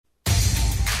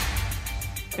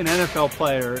an NFL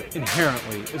player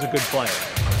inherently is a good player.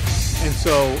 And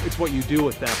so it's what you do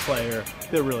with that player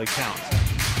that really counts.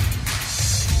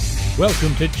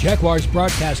 Welcome to Jaguars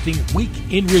Broadcasting Week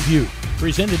in Review,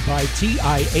 presented by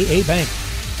TIAA Bank,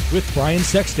 with Brian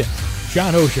Sexton,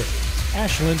 John Osher,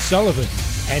 Ashlyn Sullivan,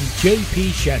 and J.P.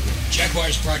 Shadrick.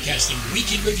 Jaguars Broadcasting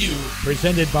Week in Review,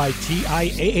 presented by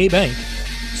TIAA Bank,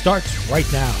 starts right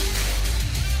now.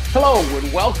 Hello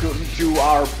and welcome to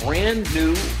our brand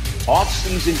new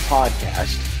off-season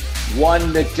podcast,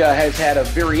 one that has had a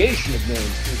variation of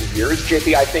names through the years.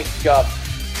 JP, I think,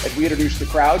 as we introduce the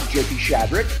crowd, JP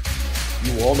Shadrick,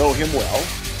 you all know him well.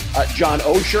 John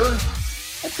Osher,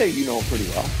 I'd say you know him pretty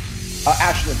well.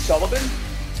 Ashlyn Sullivan,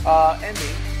 and me,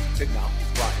 Big Mouth,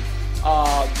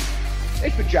 Brian.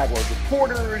 It's been Jaguars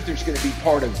reporters. There's going to be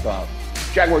part of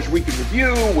Jaguars Week in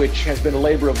Review, which has been a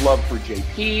labor of love for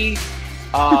JP.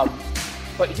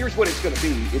 But here's what it's going to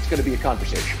be. It's going to be a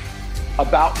conversation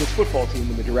about this football team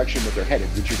and the direction that they're headed,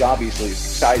 which is obviously as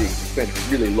exciting as it's been in a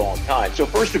really long time. So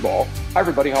first of all, hi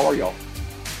everybody, how are y'all?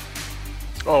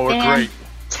 Oh, we're great.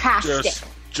 Fantastic.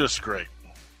 Just great.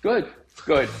 Good.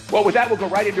 Well, with that, we'll go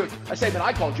right into a segment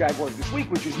I call Jaguars This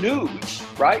Week, which is news,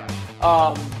 right?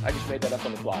 I just made that up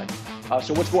on the fly.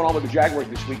 So what's going on with the Jaguars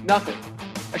this week? Nothing.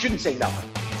 I shouldn't say nothing.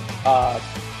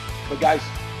 But guys,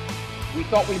 we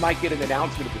thought we might get an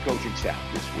announcement of the coaching staff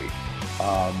this week.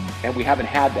 And we haven't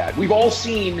had that. We've all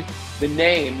seen the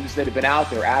names that have been out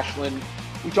there. Ashlyn,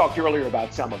 we talked earlier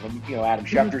about some of them. You know, Adam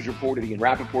Schefter's reported, Ian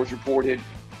Rappaport's reported.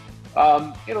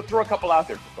 Throw a couple out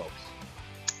there for folks.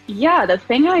 Yeah, the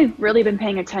thing I've really been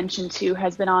paying attention to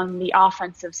has been on the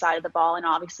offensive side of the ball. And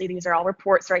obviously these are all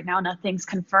reports right now. Nothing's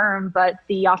confirmed. But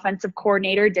the offensive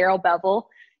coordinator, Darrell Bevell,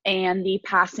 and the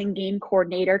passing game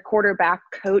coordinator, quarterback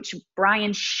coach,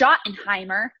 Brian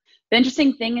Schottenheimer. The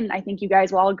interesting thing, and I think you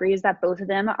guys will all agree, is that both of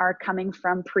them are coming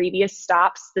from previous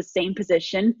stops, the same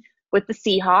position with the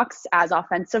Seahawks as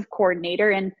offensive coordinator.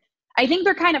 And I think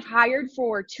they're kind of hired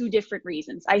for two different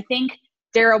reasons. I think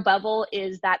Darrell Bevell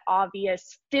is that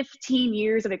obvious 15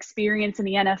 years of experience in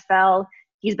the NFL.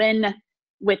 He's been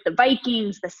with the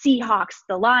Vikings, the Seahawks,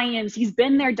 the Lions. He's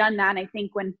been there, done that. And I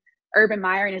think when Urban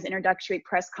Meyer in his introductory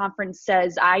press conference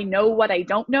says, I know what I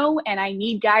don't know, and I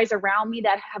need guys around me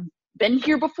that have been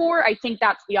here before, I think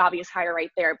that's the obvious hire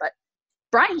right there. But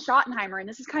Brian Schottenheimer, and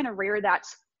this is kind of rare that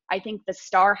I think the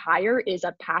star hire is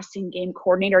a passing game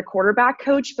coordinator, quarterback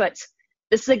coach, but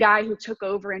this is a guy who took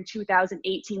over in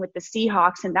 2018 with the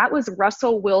Seahawks, and that was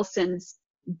Russell Wilson's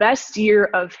best year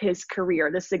of his career.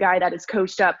 This is a guy that has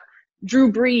coached up Drew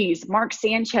Brees, Mark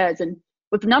Sanchez, and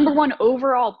with the number one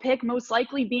overall pick, most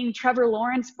likely being Trevor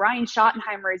Lawrence, Brian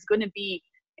Schottenheimer is going to be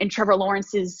in Trevor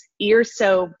Lawrence's ear.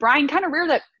 So, Brian, kind of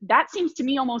rare that seems to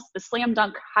me almost the slam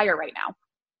dunk hire right now.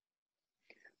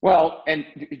 Well, and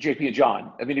JP and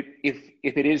John, I mean, if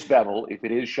it is Bevell, if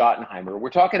it is Schottenheimer, we're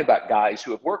talking about guys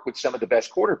who have worked with some of the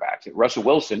best quarterbacks. Russell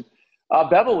Wilson,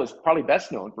 Bevell is probably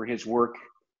best known for his work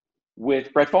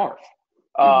with Brett Favre,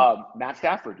 Matt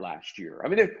Stafford last year. I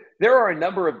mean, there are a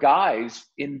number of guys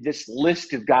in this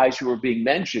list of guys who are being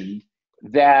mentioned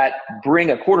that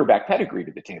bring a quarterback pedigree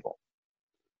to the table.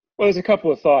 Well, there's a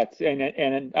couple of thoughts, and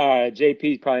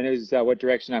JP probably knows what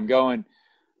direction I'm going.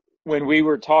 When we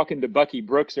were talking to Bucky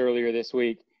Brooks earlier this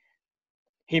week,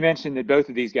 he mentioned that both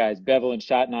of these guys, Bevell and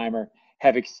Schottenheimer,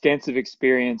 have extensive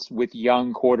experience with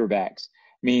young quarterbacks,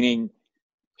 meaning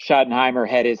Schottenheimer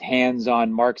had his hands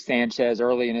on Mark Sanchez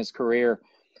early in his career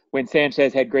when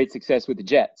Sanchez had great success with the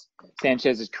Jets.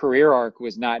 Sanchez's career arc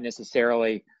was not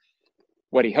necessarily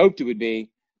what he hoped it would be,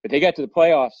 but they got to the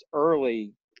playoffs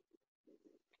early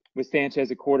with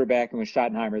Sanchez a quarterback and with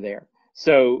Schottenheimer there.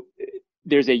 So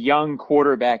there's a young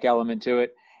quarterback element to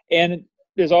it. And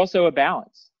there's also a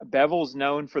balance. Bevell's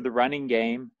known for the running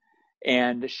game,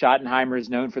 and Schottenheimer is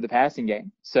known for the passing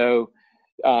game. So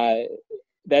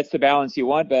that's the balance you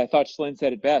want. But I thought Schlinn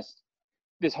said it best.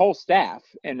 This whole staff,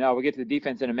 and we'll get to the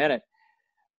defense in a minute,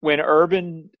 when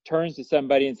Urban turns to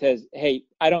somebody and says, hey,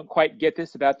 I don't quite get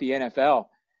this about the NFL,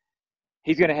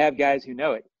 he's going to have guys who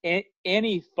know it.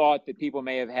 Any thought that people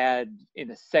may have had in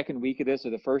the second week of this or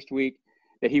the first week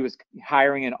that he was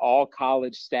hiring an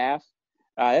all-college staff,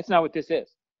 that's not what this is.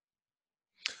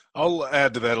 I'll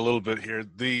add to that a little bit here.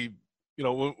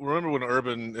 Remember when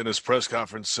Urban in his press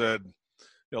conference said,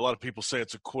 a lot of people say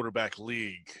it's a quarterback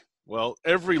league. Well,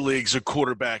 every league's a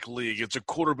quarterback league. It's a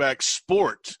quarterback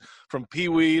sport, from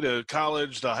peewee to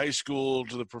college to high school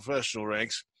to the professional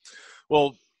ranks.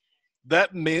 Well,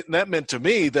 that meant to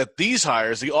me that these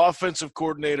hires, the offensive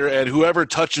coordinator and whoever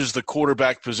touches the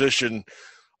quarterback position,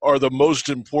 are the most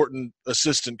important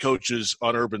assistant coaches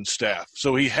on Urban's staff.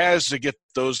 So he has to get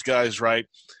those guys right.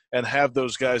 and have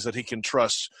those guys that he can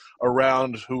trust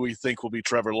around who we think will be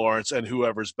Trevor Lawrence and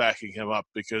whoever's backing him up.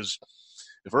 Because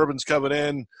if Urban's coming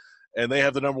in and they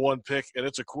have the number one pick and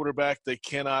it's a quarterback, they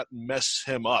cannot mess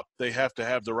him up. They have to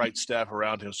have the right staff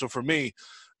around him. So for me,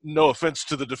 no offense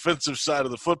to the defensive side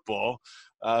of the football,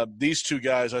 these two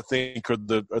guys, I think, are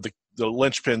the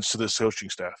linchpins to this coaching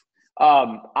staff.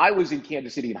 I was in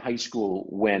Kansas City in high school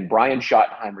when Brian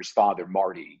Schottenheimer's father,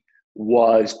 Marty,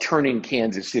 was turning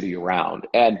Kansas City around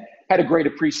and had a great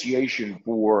appreciation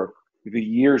for the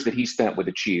years that he spent with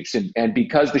the Chiefs. And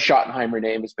because the Schottenheimer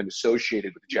name has been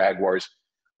associated with the Jaguars,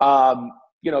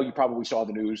 you probably saw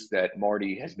the news that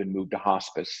Marty has been moved to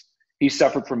hospice. He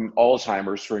suffered from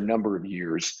Alzheimer's for a number of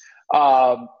years.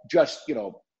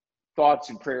 Thoughts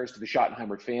and prayers to the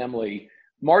Schottenheimer family.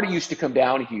 Marty used to come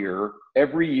down here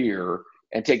every year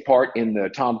and take part in the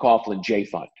Tom Coughlin J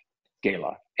Fund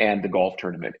Gala and the golf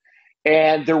tournament.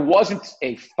 And there wasn't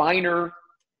a finer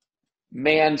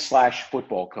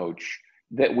man/football coach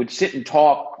that would sit and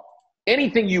talk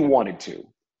anything you wanted to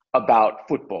about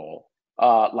football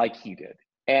like he did.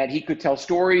 And he could tell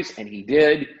stories, and he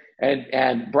did.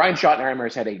 And Brian Schottenheimer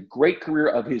has had a great career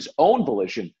of his own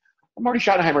volition. Marty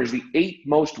Schottenheimer is the 8th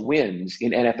most wins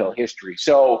in NFL history.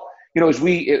 So, as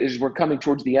we're coming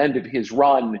towards the end of his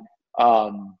run,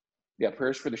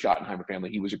 prayers for the Schottenheimer family.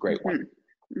 He was a great one.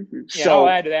 Mm-hmm. So, yeah, I'll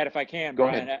add to that if I can. Go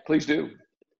Brian. ahead. Please do.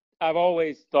 I've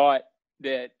always thought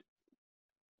that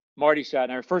Marty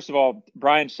Schottenheimer, first of all,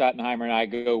 Brian Schottenheimer and I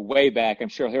go way back. I'm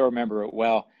sure he'll remember it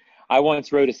well. I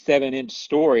once wrote a 7-inch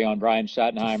story on Brian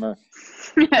Schottenheimer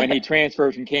when he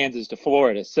transferred from Kansas to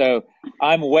Florida. So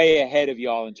I'm way ahead of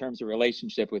y'all in terms of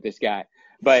relationship with this guy.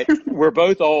 But we're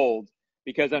both old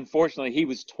because, unfortunately, he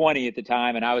was 20 at the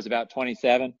time and I was about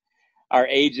 27. Our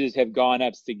ages have gone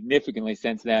up significantly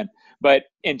since then. But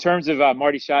in terms of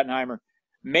Marty Schottenheimer,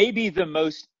 maybe the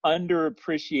most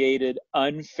underappreciated,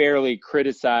 unfairly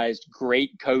criticized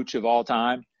great coach of all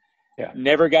time. Yeah.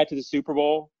 Never got to the Super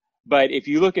Bowl. But if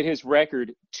you look at his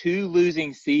record, 2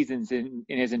 losing seasons in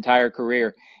his entire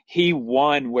career, he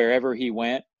won wherever he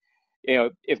went.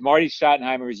 If Marty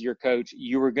Schottenheimer was your coach,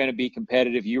 you were going to be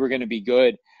competitive. You were going to be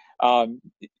good.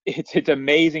 It's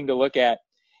amazing to look at.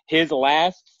 His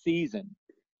last season,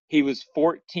 he was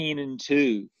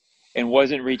 14-2 and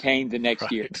wasn't retained the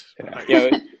next year.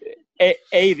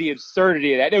 The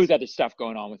absurdity of that. There was other stuff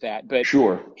going on with that, but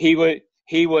sure,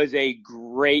 he was a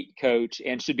great coach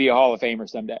and should be a Hall of Famer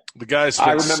someday. The guy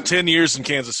spent 10 years in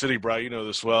Kansas City, Brian. You know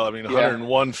this well. I mean,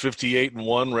 101,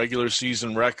 58-1 regular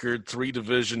season record, 3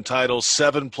 division titles,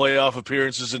 7 playoff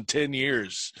appearances in 10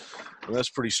 years. Well, that's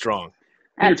pretty strong.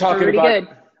 You're talking about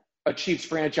good. A Chiefs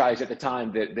franchise at the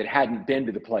time that hadn't been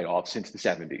to the playoffs since the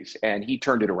 70s, and he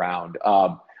turned it around.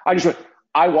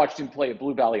 I watched him play at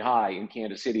Blue Valley High in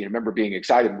Kansas City, and I remember being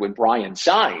excited when Brian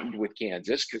signed with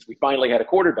Kansas because we finally had a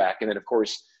quarterback, and then, of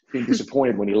course, being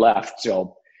disappointed when he left.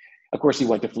 So, of course, he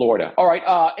went to Florida. All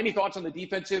right, any thoughts on the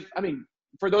defensive? I mean,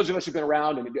 for those of us who've been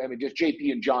around, just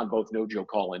JP and John both know Joe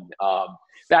Cullen.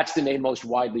 That's the name most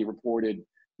widely reported.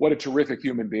 What a terrific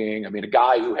human being. I mean, a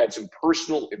guy who had some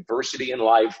personal adversity in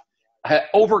life, had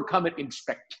overcome it in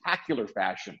spectacular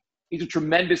fashion. He's a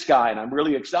tremendous guy, and I'm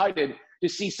really excited to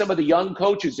see some of the young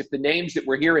coaches, if the names that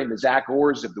we're hearing, the Zach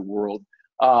Orrs of the world,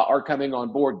 are coming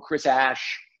on board. Chris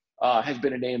Ash has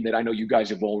been a name that I know you guys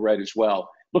have all read as well.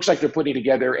 Looks like they're putting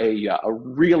together a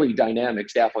really dynamic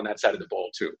staff on that side of the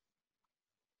ball, too.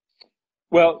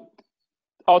 Well,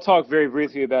 I'll talk very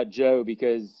briefly about Joe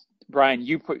because, Brian,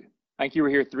 I think you were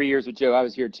here 3 years with Joe. I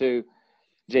was here 2.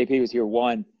 JP was here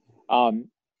 1.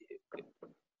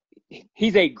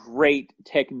 He's a great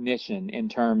technician in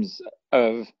terms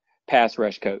of pass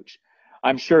rush coach.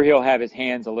 I'm sure he'll have his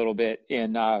hands a little bit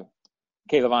in K'Lavon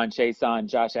Chaisson,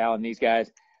 Josh Allen, these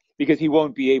guys, because he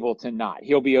won't be able to not.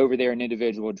 He'll be over there in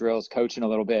individual drills coaching a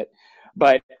little bit.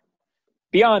 But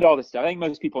beyond all this stuff, I think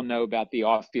most people know about the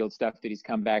off-field stuff that he's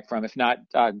come back from. If not,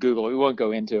 Google it. We won't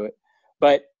go into it.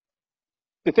 But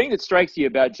the thing that strikes you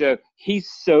about Joe, he's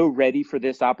so ready for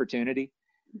this opportunity.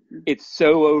 It's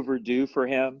so overdue for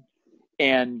him.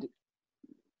 And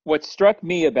what struck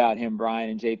me about him,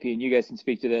 Brian and JP, and you guys can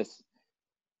speak to this,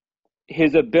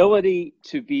 his ability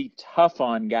to be tough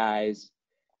on guys,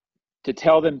 to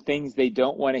tell them things they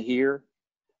don't want to hear,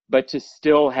 but to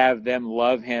still have them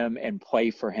love him and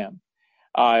play for him.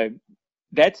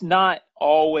 That's not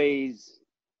always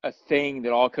a thing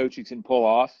that all coaches can pull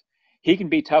off. He can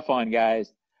be tough on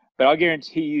guys, but I'll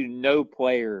guarantee you no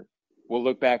player will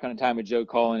look back on a time with Joe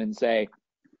Cullen and say,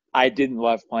 I didn't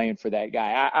love playing for that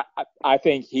guy. I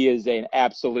think he is an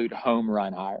absolute home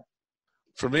run hire.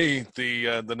 For me,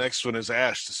 the next one is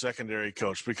Ash, the secondary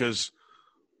coach, because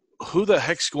who the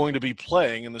heck's going to be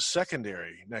playing in the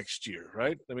secondary next year,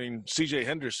 right? I mean, C.J.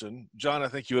 Henderson, John, I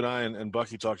think you and I and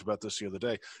Bucky talked about this the other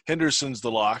day. Henderson's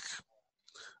the lock.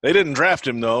 They didn't draft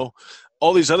him, though.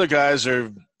 All these other guys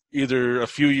are either a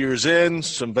few years in,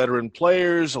 some veteran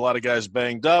players, a lot of guys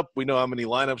banged up. We know how many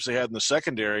lineups they had in the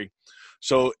secondary.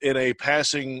 So in a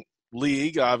passing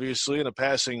league, obviously, in a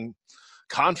passing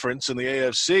conference in the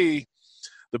AFC,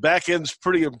 the back end's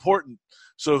pretty important.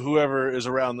 So whoever is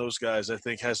around those guys, I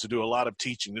think, has to do a lot of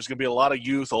teaching. There's going to be a lot of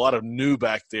youth, a lot of new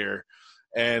back there.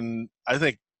 And I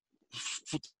think,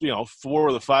 4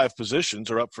 of the 5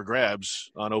 positions are up for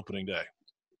grabs on opening day.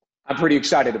 I'm pretty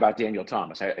excited about Daniel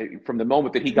Thomas. From the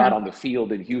moment that he got on the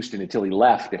field in Houston until he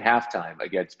left at halftime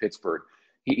against Pittsburgh,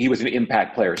 he was an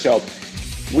impact player. So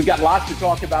we've got lots to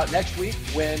talk about next week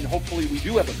when hopefully we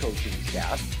do have a coaching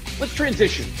staff. Let's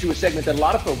transition to a segment that a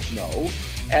lot of folks know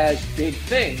as Big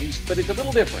Things, but it's a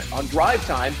little different. On Drive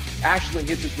Time, Ashlyn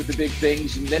hits us with the big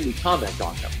things, and then we comment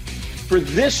on them. For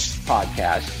this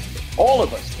podcast, all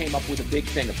of us came up with a big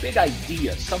thing, a big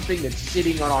idea, something that's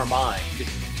sitting on our mind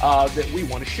that we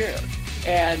want to share.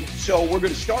 And so we're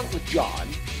going to start with John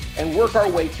and work our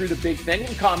way through the big thing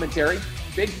and commentary.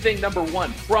 Big thing number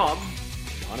 1 from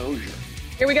John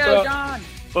Oehser. Here we go, John.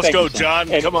 Let's go, John.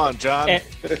 Come on, John.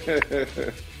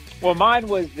 Well, mine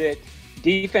was that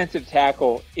defensive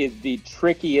tackle is the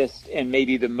trickiest and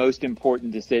maybe the most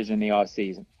important decision in the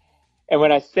offseason. And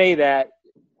when I say that,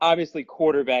 obviously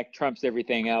quarterback trumps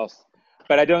everything else,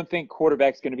 but I don't think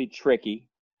quarterback's going to be tricky,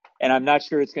 and I'm not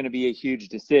sure it's going to be a huge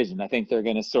decision. I think they're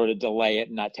going to sort of delay it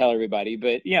and not tell everybody,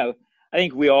 but, I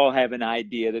think we all have an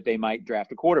idea that they might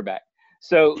draft a quarterback.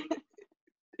 So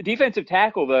defensive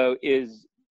tackle, though, is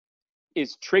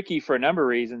tricky for a number of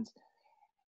reasons.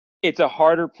 It's a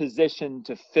harder position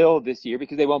to fill this year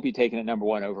because they won't be taken at number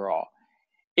 1 overall.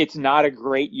 It's not a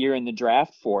great year in the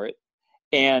draft for it.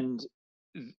 And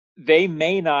they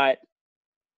may not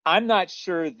 – I'm not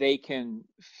sure they can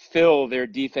fill their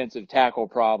defensive tackle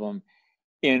problem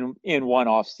in one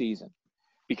off season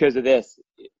because of this.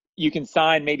 You can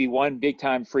sign maybe one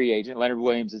big-time free agent. Leonard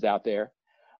Williams is out there.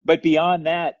 But beyond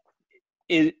that,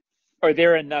 are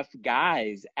there enough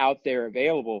guys out there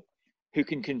available who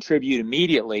can contribute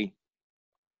immediately?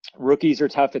 Rookies are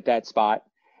tough at that spot.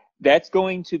 That's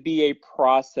going to be a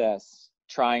process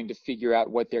trying to figure out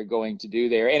what they're going to do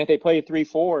there. And if they play a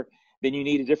 3-4, then you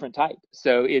need a different type.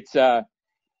 So it's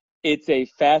a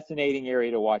fascinating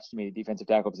area to watch to me, the defensive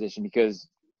tackle position, because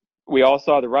we all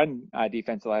saw the run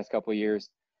defense the last couple of years.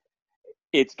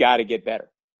 It's got to get better.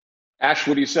 Ash,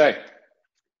 what do you say?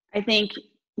 I think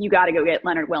you got to go get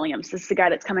Leonard Williams. This is the guy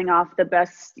that's coming off the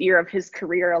best year of his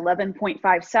career,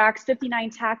 11.5 sacks, 59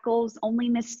 tackles, only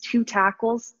missed 2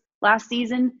 tackles last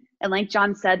season. And like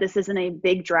John said, this isn't a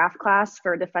big draft class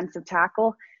for a defensive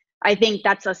tackle. I think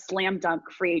that's a slam dunk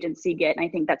free agency get, and I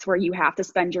think that's where you have to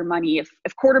spend your money.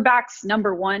 If quarterback's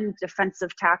number 1,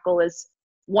 defensive tackle is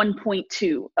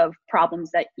 1.2 of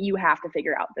problems that you have to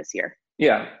figure out this year.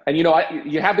 Yeah, and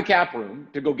you have the cap room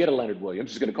to go get a Leonard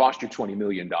Williams. It's going to cost you $20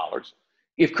 million.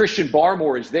 If Christian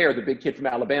Barmore is there, the big kid from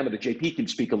Alabama that JP can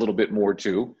speak a little bit more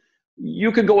to,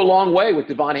 you can go a long way with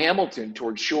Devon Hamilton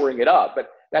towards shoring it up, but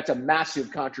that's a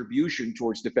massive contribution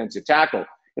towards defensive tackle.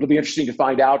 It'll be interesting to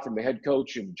find out from the head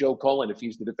coach and Joe Cullen, if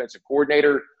he's the defensive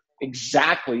coordinator,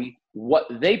 exactly what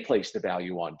they place the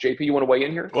value on. JP, you want to weigh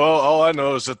in here? Well, all I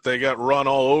know is that they got run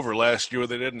all over last year.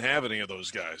 They didn't have any of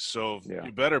those guys. So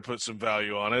You better put some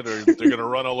value on it or they're going to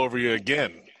run all over you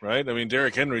again, right? I mean,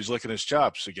 Derrick Henry's licking his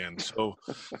chops again. So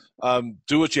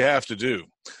do what you have to do.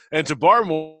 And to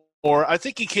Barmore, I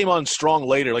think he came on strong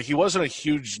later. Like, he wasn't a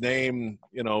huge name,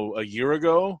 a year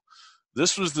ago.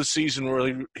 This was the season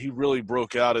where he really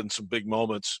broke out in some big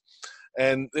moments.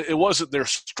 And it wasn't their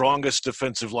strongest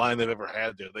defensive line they've ever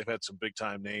had there. They've had some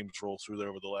big-time names roll through there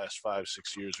over the last 5-6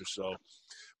 years or so.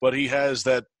 But he has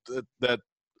that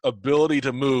ability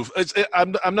to move.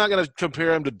 I'm not going to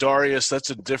compare him to Darius.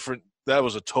 That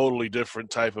was a totally different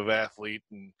type of athlete.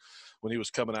 And when he was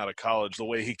coming out of college, the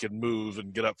way he could move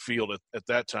and get upfield at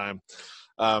that time,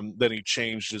 then he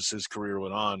changed as his career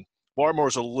went on.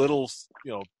 Barmore's a little,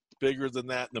 bigger than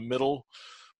that in the middle,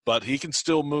 but he can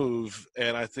still move,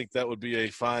 and I think that would be a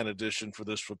fine addition for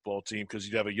this football team because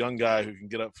you have a young guy who can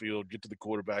get upfield, get to the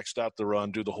quarterback, stop the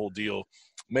run, do the whole deal.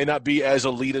 May not be as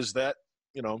elite as that,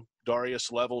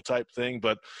 Darius level type thing,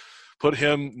 but put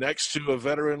him next to a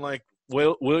veteran like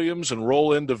Williams and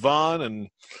roll in Devon and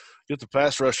get the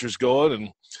pass rushers going,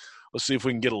 and let's see if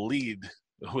we can get a lead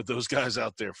with those guys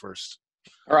out there first.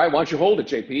 All right, why don't you hold it,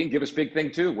 JP, and give us big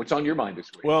thing too. What's on your mind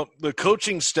this week? Well, the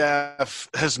coaching staff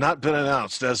has not been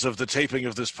announced as of the taping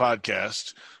of this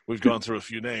podcast. We've gone through a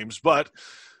few names, but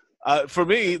For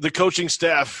me, the coaching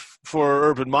staff for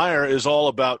Urban Meyer is all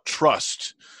about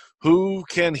trust. Who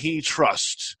can he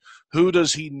trust? Who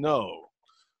does he know?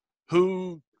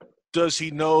 Who does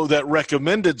he know that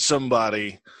recommended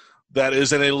somebody that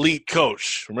is an elite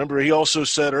coach? Remember, he also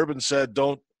said, Urban said,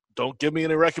 don't give me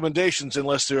any recommendations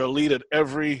unless they're elite at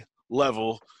every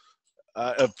level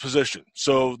of position.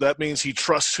 So that means he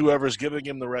trusts whoever's giving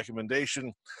him the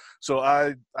recommendation. So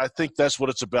I think that's what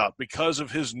it's about. Because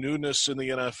of his newness in the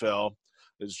NFL,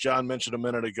 as John mentioned a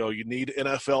minute ago, you need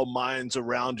NFL minds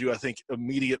around you, I think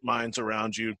immediate minds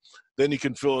around you. Then you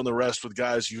can fill in the rest with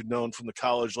guys you've known from the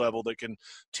college level that can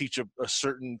teach a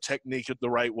certain technique the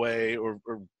right way or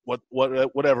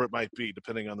whatever it might be,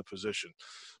 depending on the position.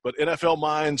 But NFL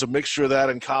minds, a mixture of that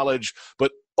in college.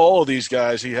 But all of these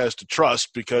guys he has to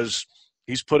trust because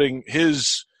he's putting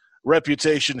his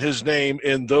reputation, his name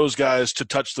in those guys to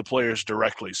touch the players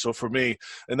directly. So for me,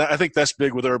 and I think that's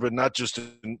big with Urban, not just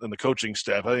in the coaching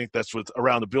staff. I think that's with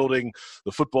around the building,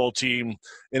 the football team,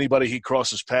 anybody he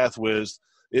crosses path with.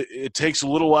 It takes a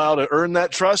little while to earn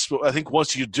that trust, but I think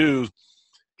once you do,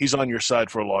 he's on your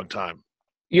side for a long time.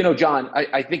 You know, John,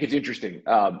 I think it's interesting.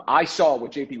 I saw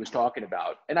what JP was talking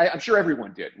about, and I'm sure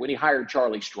everyone did, when he hired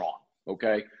Charlie Strong,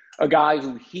 okay? A guy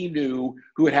who he knew,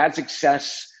 who had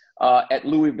success at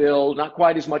Louisville, not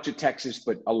quite as much at Texas,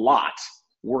 but a lot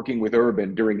working with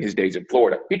Urban during his days in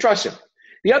Florida. He trusts him.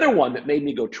 The other one that made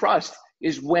me go trust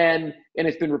is when, and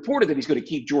it's been reported that he's going to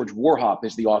keep George Warhop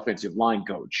as the offensive line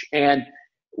coach. And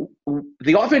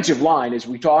the offensive line, as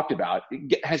we talked about,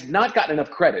 has not gotten enough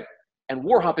credit, and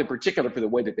Warhop in particular for the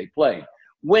way that they played.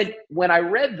 When I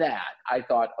read that, I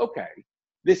thought, okay,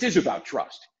 this is about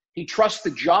trust. He trusts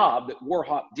the job that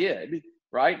Warhop did,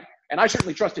 right? And I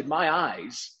certainly trusted my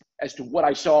eyes as to what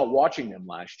I saw watching them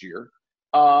last year.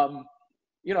 Warhop's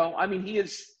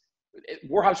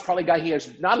probably a guy he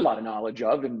has not a lot of knowledge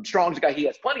of, and Strong's a guy he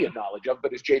has plenty of knowledge of,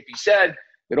 but as JP said,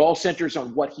 it all centers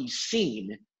on what he's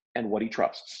seen and what he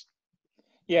trusts.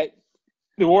 Yeah,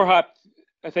 the Warhop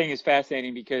thing is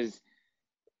fascinating because,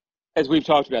 as we've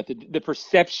talked about, the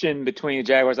perception between the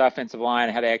Jaguars' offensive line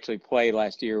and how they actually played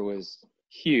last year was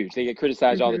huge. They get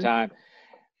criticized all the time.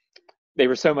 They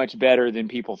were so much better than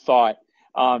people thought.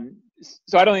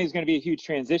 So I don't think it's going to be a huge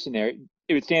transition there.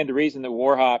 It would stand to reason that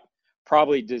Warhop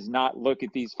probably does not look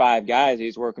at these five guys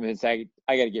he's working with and say,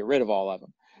 I got to get rid of all of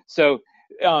them. So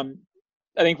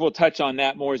I think we'll touch on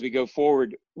that more as we go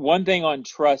forward. One thing on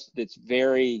trust that's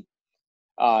very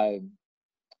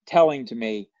telling to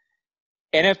me,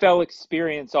 NFL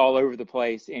experience all over the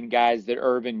place in guys that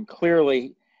Urban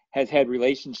clearly has had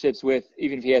relationships with,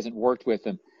 even if he hasn't worked with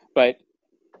them. But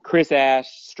Chris Ash,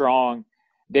 Strong,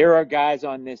 there are guys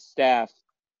on this staff.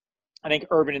 I think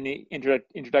Urban in the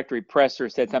introductory presser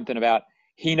said something about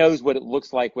he knows what it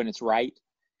looks like when it's right.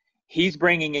 He's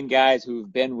bringing in guys who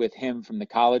have been with him from the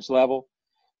college level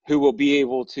who will be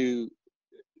able to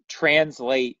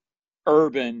translate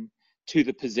Urban to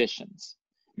the positions,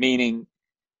 meaning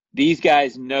these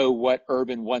guys know what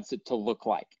Urban wants it to look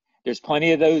like. There's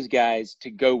plenty of those guys to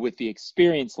go with the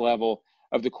experience level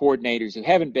of the coordinators who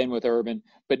haven't been with Urban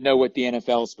but know what the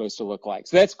NFL is supposed to look like.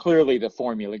 So that's clearly the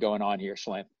formula going on here,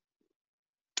 Schlim.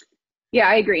 Yeah,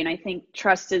 I agree. And I think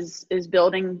trust is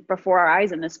building before our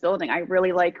eyes in this building. I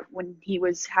really like when he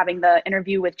was having the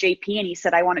interview with JP and he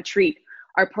said, I want to treat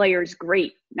our players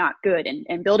great, not good,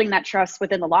 and building that trust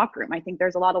within the locker room. I think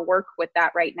there's a lot of work with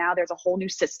that right now. There's a whole new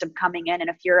system coming in. And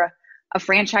if you're a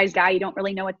franchise guy, you don't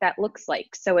really know what that looks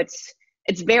like. So it's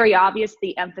very obvious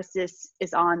the emphasis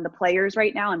is on the players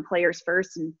right now and players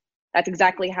first. And that's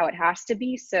exactly how it has to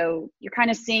be. So you're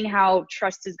kind of seeing how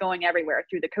trust is going everywhere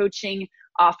through the coaching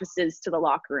offices to the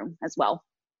locker room as well.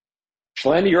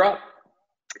 Schlen, you're up.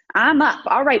 I'm up.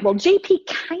 All right. Well, JP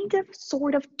kind of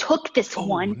sort of took this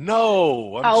one.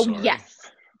 No. I'm sorry. Yes.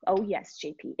 Oh, yes,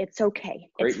 JP. It's okay.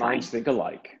 Great minds think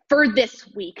alike. For this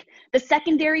week, the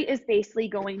secondary is basically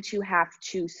going to have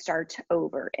to start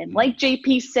over. And like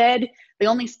JP said, the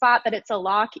only spot that it's a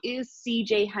lock is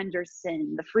C.J.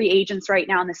 Henderson. The free agents right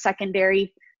now in the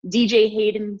secondary, DJ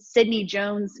Hayden, Sidney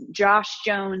Jones, Josh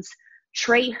Jones,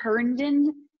 Trey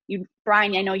Herndon.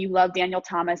 Brian, I know you love Daniel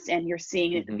Thomas, and you're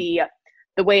seeing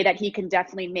the way that he can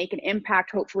definitely make an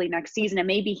impact hopefully next season. And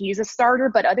maybe he's a starter.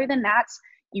 But other than that,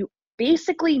 you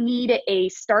basically need a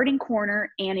starting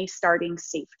corner and a starting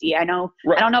safety. I don't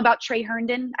know about Trey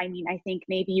Herndon. I mean, I think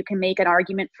maybe you can make an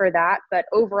argument for that, but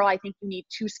overall, I think you need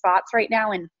two spots right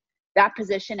now, and that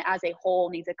position as a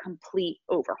whole needs a complete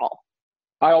overhaul.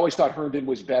 I always thought Herndon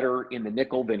was better in the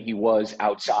nickel than he was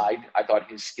outside. I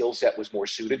thought his skill set was more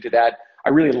suited to that. I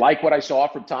really like what I saw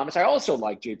from Thomas. I also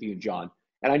like JP and John,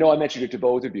 and I know I mentioned it to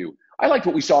both of you. I liked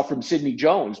what we saw from Sidney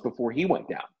Jones before he went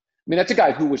down. I mean, that's a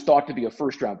guy who was thought to be a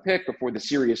first-round pick before the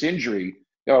serious injury,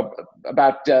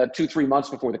 about 2-3 months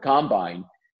before the combine,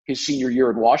 his senior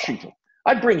year in Washington.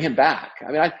 I'd bring him back.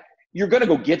 I mean, you're going to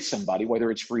go get somebody,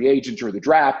 whether it's free agent or the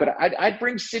draft, but I'd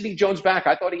bring Sidney Jones back.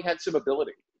 I thought he had some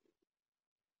ability.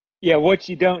 Yeah, what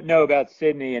you don't know about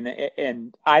Sidney,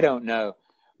 and I don't know,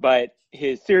 but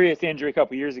his serious injury a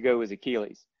couple years ago was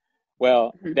Achilles.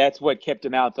 Well, that's what kept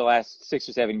him out the last 6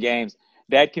 or 7 games.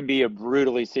 That can be a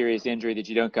brutally serious injury that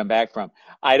you don't come back from.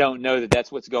 I don't know that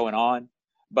that's what's going on,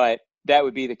 but that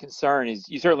would be the concern. Is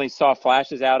you certainly saw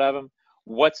flashes out of him.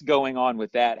 What's going on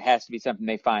with that has to be something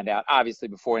they find out, obviously,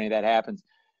 before any of that happens.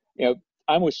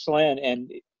 I'm with Schlen,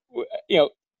 and,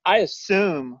 I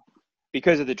assume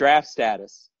because of the draft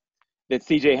status that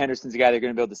C.J. Henderson's the guy they're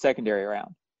going to build the secondary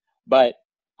around. But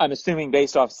I'm assuming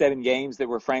based off 7 games that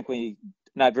were, frankly,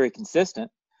 not very consistent.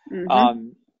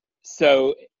 And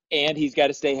he's got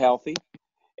to stay healthy.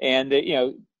 And,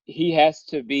 he has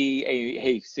to be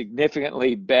a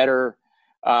significantly better,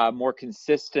 more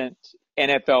consistent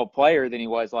NFL player than he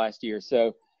was last year.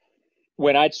 So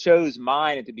when I chose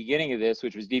mine at the beginning of this,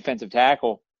 which was defensive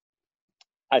tackle,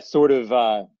 I sort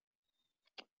of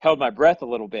held my breath a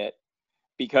little bit,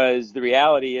 because the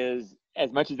reality is,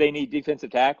 as much as they need defensive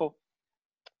tackle,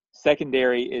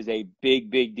 secondary is a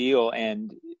big, big deal.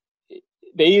 And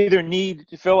they either need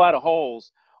to fill out of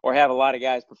holes or have a lot of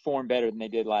guys perform better than they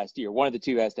did last year. One of the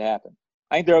two has to happen.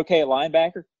 I think they're okay at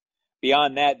linebacker.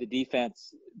 Beyond that, the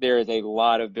defense, there is a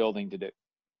lot of building to do.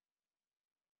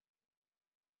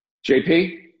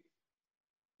 JP?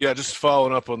 Yeah, just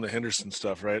following up on the Henderson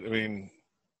stuff, right? I mean,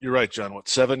 you're right, John.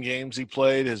 7 games he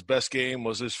played? His best game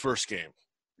was his first game.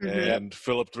 And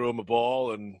Phillip threw him a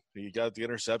ball, and he got the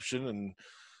interception,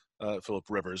 and Phillip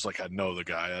Rivers, I know the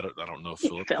guy. I don't know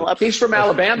Phillip. He's from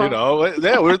Alabama.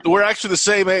 Yeah, we're actually the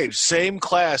same age, same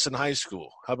class in high school.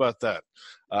 How about that?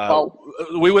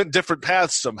 We went different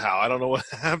paths somehow. I don't know what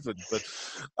happened,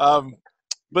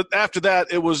 but after that,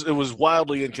 it was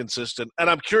wildly inconsistent, and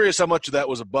I'm curious how much of that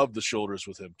was above the shoulders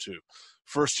with him too.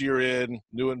 First year in,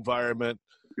 new environment.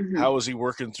 How is he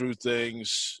working through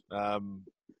things?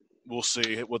 We'll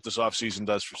see what this offseason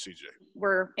does for CJ.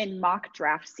 We're in mock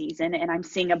draft season, and I'm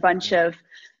seeing a bunch of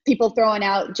people throwing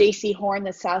out J.C. Horn,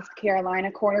 the South Carolina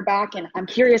cornerback, and I'm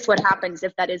curious what happens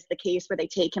if that is the case where they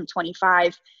take him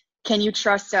 25. Can you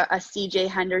trust a C.J.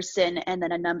 Henderson and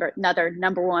then another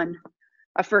number one,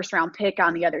 a first-round pick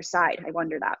on the other side? I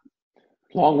wonder that.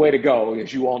 Long way to go.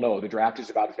 As you all know, the draft is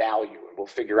about value, and we'll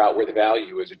figure out where the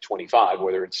value is at 25,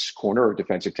 whether it's corner or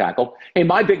defensive tackle. Hey,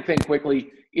 my big thing quickly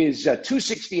is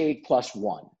 268 plus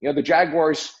 1. The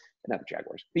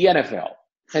NFL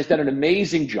has done an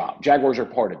amazing job. Jaguars are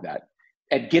part of that,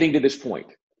 at getting to this point.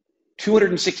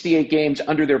 268 games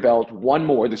under their belt, one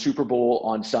more, the Super Bowl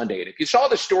on Sunday. And if you saw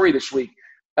the story this week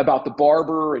about the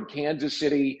barber in Kansas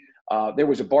City, there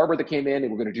was a barber that came in. They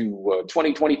were going to do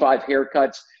 20, 25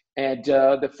 haircuts. And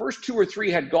the first 2 or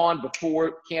 3 had gone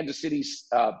before Kansas City's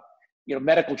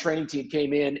medical training team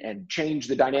came in and changed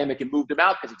the dynamic and moved him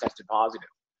out because he tested positive.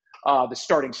 The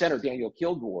starting center, Daniel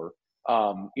Kilgore,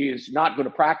 is not going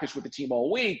to practice with the team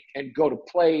all week and go to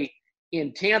play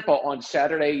in Tampa on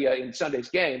Saturday in Sunday's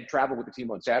game, travel with the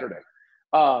team on Saturday.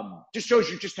 Just shows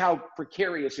you just how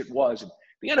precarious it was. And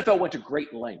the NFL went to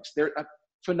great lengths. There's a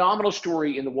phenomenal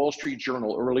story in the Wall Street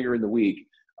Journal earlier in the week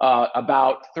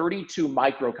about 32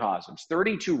 microcosms,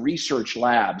 32 research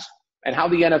labs, and how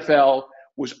the NFL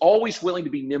was always willing to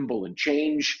be nimble and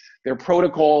change their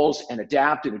protocols and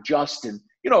adapt and adjust. And,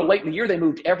 late in the year, they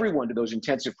moved everyone to those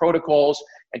intensive protocols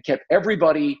and kept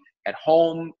everybody at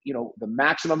home, the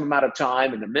maximum amount of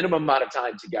time and the minimum amount of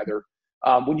time together.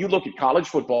 When you look at college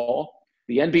football,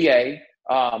 the NBA,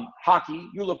 hockey,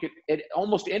 you look at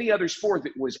almost any other sport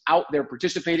that was out there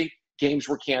participating, games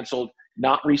were canceled,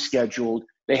 not rescheduled.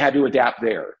 They had to adapt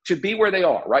there. To be where they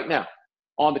are right now,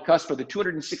 on the cusp of the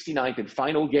 269th and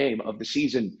final game of the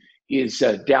season, is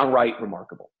downright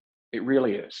remarkable. It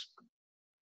really is.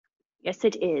 Yes,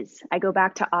 it is. I go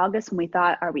back to August when we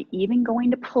thought, are we even going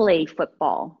to play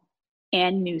football?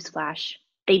 And newsflash,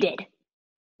 they did.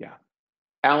 Yeah.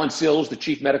 Alan Sills, the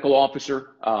chief medical officer,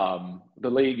 the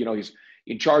league, he's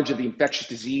in charge of the infectious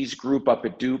disease group up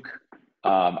at Duke.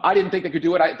 I didn't think they could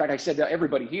do it. In fact, I said to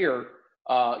everybody here,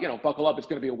 buckle up. It's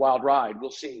going to be a wild ride.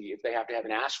 We'll see if they have to have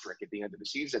an asterisk at the end of the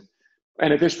season.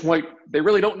 And at this point, they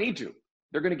really don't need to.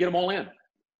 They're going to get them all in.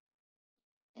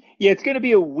 Yeah, it's going to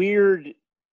be a weird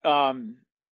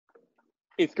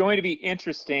it's going to be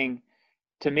interesting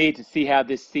to me to see how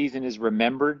this season is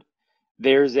remembered.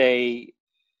 There's a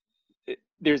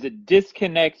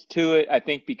disconnect to it, I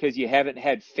think, because you haven't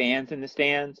had fans in the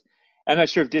stands. I'm not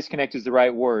sure if disconnect is the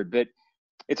right word, but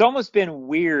it's almost been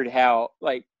weird how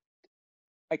like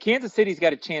Kansas City's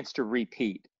got a chance to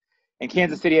repeat, and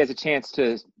Kansas City has a chance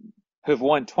to have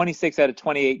won 26 out of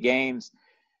 28 games.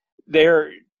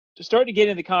 They're starting to get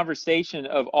in the conversation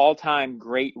of all-time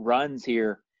great runs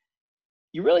here.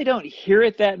 You really don't hear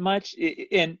it that much,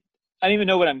 and I don't even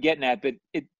know what I'm getting at, but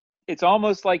it's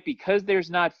almost like because there's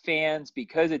not fans,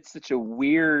 because it's such a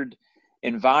weird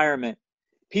environment,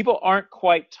 people aren't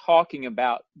quite talking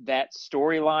about that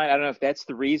storyline. I don't know if that's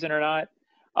the reason or not,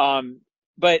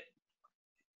 but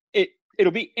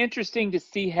it'll be interesting to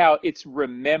see how it's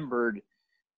remembered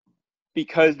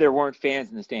because there weren't fans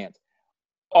in the stands.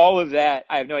 All of that,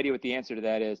 I have no idea what the answer to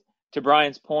that is. To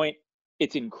Brian's point,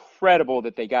 it's incredible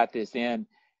that they got this in.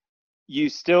 You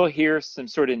still hear some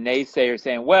sort of naysayer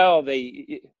saying, well,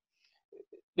 they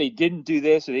didn't do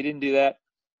this or they didn't do that.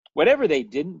 Whatever they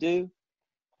didn't do,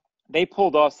 they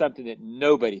pulled off something that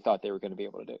nobody thought they were going to be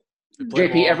able to do.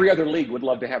 JP, every other league would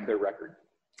love to have their record.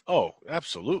 Oh,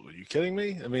 absolutely. You kidding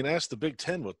me? I mean, ask the Big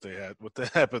Ten what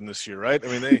happened this year, right?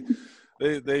 I mean,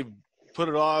 they put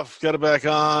it off, got it back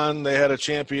on. They had a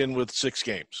champion with 6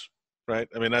 games, right?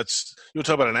 I mean, you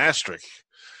talk about an asterisk.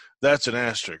 That's an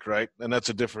asterisk, right? And that's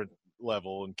a different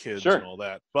level and kids and all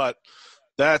that. But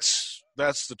that's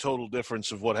the total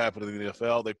difference of what happened in the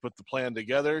NFL. They put the plan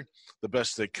together the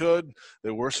best they could.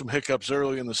 There were some hiccups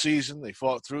early in the season. They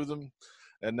fought through them.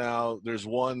 And now there's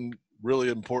one really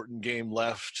important game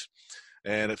left,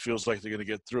 and it feels like they're going to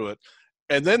get through it.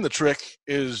 And then the trick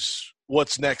is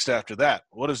what's next after that.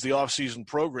 What does the offseason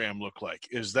program look like?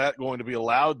 Is that going to be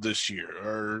allowed this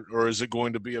year, or is it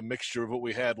going to be a mixture of what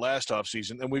we had last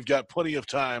offseason? And we've got plenty of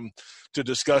time to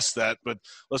discuss that, but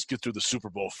let's get through the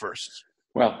Super Bowl first.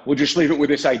 Well, we'll just leave it with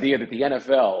this idea that the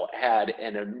NFL had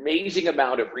an amazing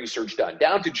amount of research done,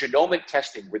 down to genomic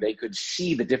testing, where they could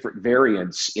see the different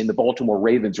variants in the Baltimore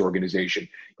Ravens organization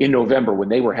in November when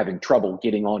they were having trouble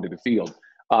getting onto the field.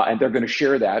 And they're going to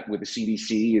share that with the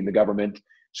CDC and the government.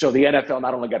 So the NFL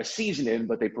not only got a season in,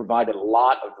 but they provided a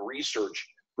lot of research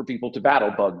for people to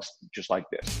battle bugs just like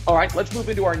this. All right, let's move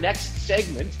into our next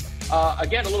segment.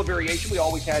 Again, a little variation. We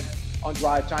always had on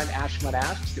Drive Time, Ashman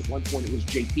Asks. At one point, it was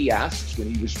JP Asks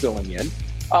when he was filling in.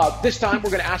 This time, we're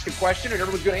going to ask a question, and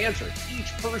everyone's going to answer it.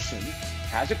 Each person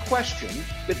has a question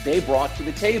that they brought to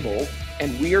the table,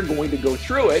 and we are going to go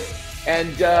through it, and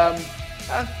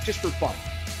just for fun.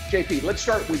 JP, let's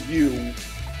start with you.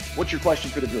 What's your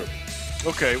question for the group?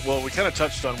 Okay, well, we kind of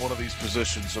touched on one of these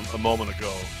positions a moment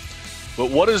ago, but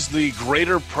what is the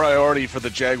greater priority for the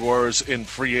Jaguars in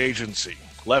free agency?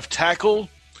 Left tackle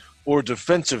or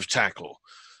defensive tackle?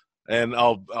 And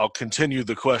I'll continue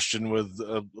the question with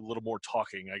a little more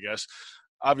talking, I guess.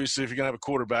 Obviously, if you're going to have a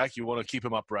quarterback, you want to keep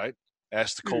him upright.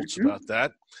 Ask the Colts about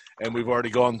that. And we've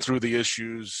already gone through the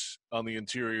issues on the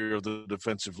interior of the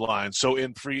defensive line. So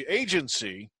in free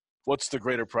agency, what's the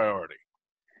greater priority?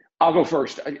 I'll go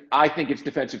first. I think it's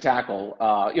defensive tackle.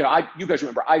 You guys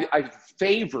remember, I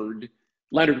favored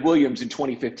Leonard Williams in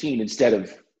 2015 instead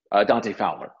of Dante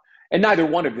Fowler. And neither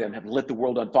one of them have lit the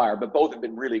world on fire, but both have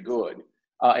been really good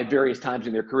at various times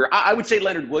in their career. I would say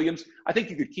Leonard Williams. I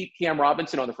think you could keep Cam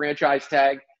Robinson on the franchise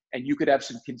tag, and you could have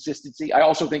some consistency. I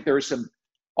also think there are some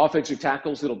offensive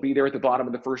tackles that'll be there at the bottom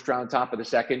of the first round, top of the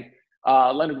second.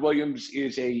 Leonard Williams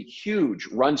is a huge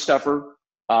run stuffer.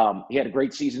 He had a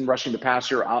great season rushing the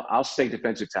passer. I'll say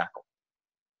defensive tackle.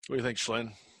 What do you think,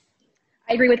 Schlen?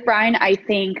 I agree with Brian. I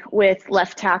think with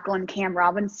left tackle and Cam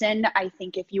Robinson, I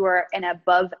think if you are an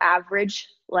above average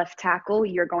left tackle,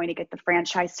 you're going to get the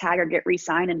franchise tag or get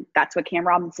re-signed, and that's what Cam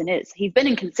Robinson is. He's been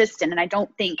inconsistent, and I don't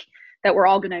think that we're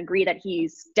all going to agree that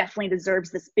he's definitely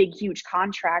deserves this big, huge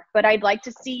contract. But I'd like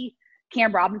to see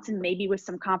Cam Robinson maybe with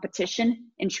some competition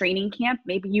in training camp.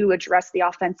 Maybe you address the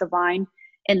offensive line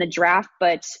in the draft,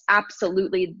 but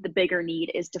absolutely the bigger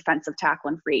need is defensive tackle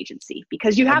and free agency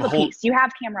because you have a piece. You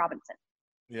have Cam Robinson.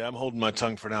 Yeah, I'm holding my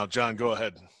tongue for now. John, go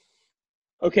ahead.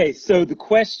 Okay, so the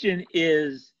question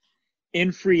is,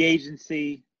 in free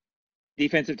agency,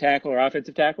 defensive tackle or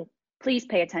offensive tackle? Please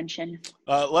pay attention.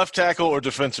 Left tackle or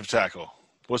defensive tackle?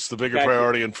 What's the bigger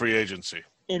priority in free agency?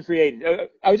 In free agency.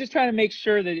 I was just trying to make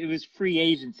sure that it was free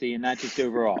agency and not just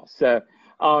overall. So,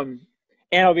 and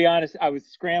I'll be honest, I was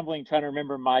scrambling trying to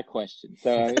remember my question.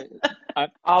 So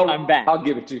I'm back. I'll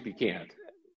give it to you if you can't.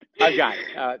 I got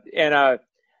it.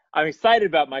 I'm excited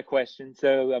about my question,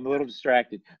 so I'm a little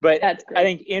distracted. But I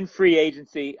think in free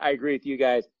agency, I agree with you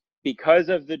guys. Because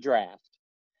of the draft,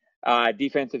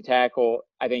 defensive tackle,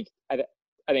 I think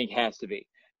has to be.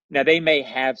 Now, they may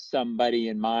have somebody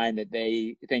in mind that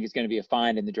they think is going to be a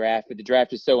find in the draft, but the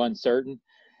draft is so uncertain,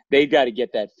 they've got to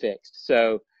get that fixed.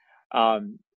 So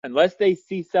unless they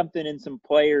see something in some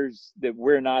players that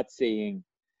we're not seeing,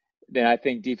 then I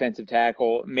think defensive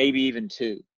tackle, maybe even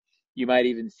two. You might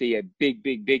even see a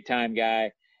big time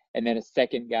guy and then a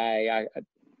second guy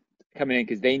coming in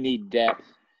because they need depth.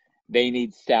 They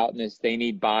need stoutness. They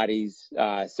need bodies.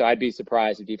 So I'd be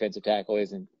surprised if defensive tackle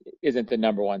isn't the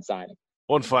number one signing.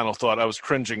 One final thought. I was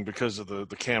cringing because of the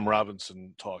Cam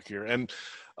Robinson talk here. And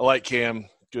I like Cam,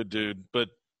 good dude. But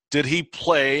did he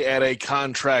play at a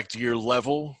contract year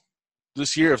level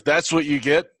this year? If that's what you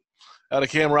get out of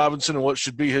Cam Robinson and what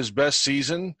should be his best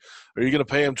season, are you going to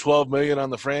pay him $12 million on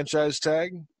the franchise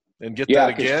tag and get that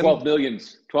again? $12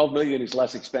 million is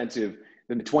less expensive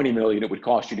than the $20 million it would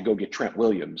cost you to go get Trent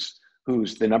Williams,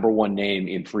 who's the number one name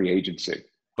in free agency.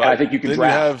 But I think you can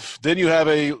draft. Then you have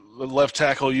a left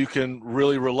tackle you can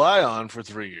really rely on for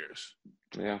 3 years.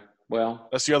 Yeah, well.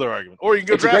 That's the other argument. Or you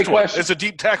can go draft one. It's a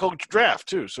deep tackle draft,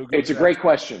 too. So it's a great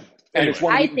question. And anyway. it's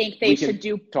one I think they should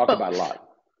do talk both. about a lot.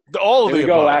 All of there the you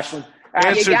go, above. Ashlyn.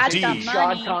 Answer you got D. the money. Shad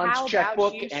How Khan's about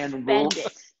checkbook you and spend rules.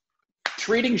 it?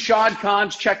 Treating Shad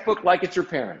Khan's checkbook like it's her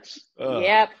parents.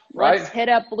 Yep. Right? Let's hit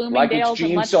up Bloomingdale's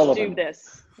and let's do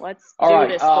this. Let's do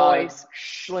this, boys.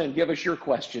 Schlin, give us your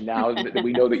question now that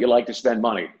we know that you like to spend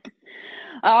money.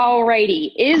 All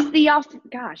righty.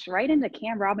 Right into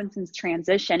Cam Robinson's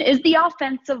transition. Is the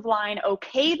offensive line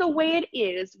okay the way it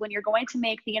is when you're going to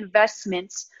make the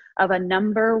investments of a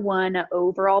number one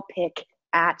overall pick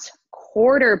at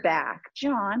quarterback?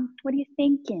 John, what are you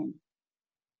thinking?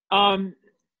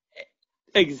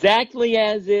 Exactly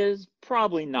as is,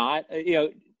 probably not.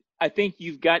 I think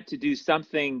you've got to do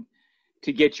something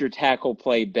to get your tackle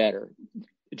play better.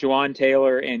 Juwan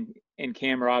Taylor and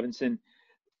Cam Robinson,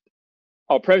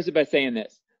 I'll preface it by saying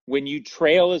this. When you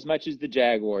trail as much as the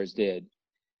Jaguars did,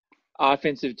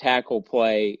 offensive tackle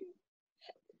play,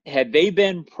 had they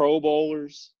been Pro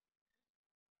Bowlers,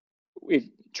 if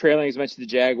trailing as much as the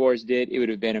Jaguars did, it would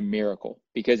have been a miracle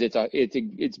because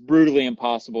it's brutally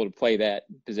impossible to play that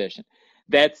position.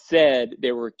 That said,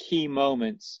 there were key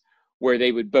moments where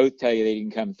they would both tell you they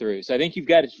didn't come through. So I think you've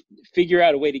got to figure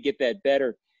out a way to get that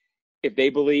better. If they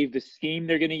believe the scheme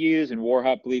they're going to use and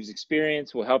Warhop believes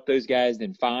experience will help those guys,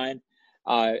 then fine.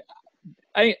 I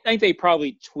think they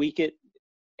probably tweak it,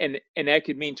 and that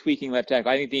could mean tweaking left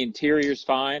tackle. I think the interior's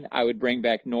fine. I would bring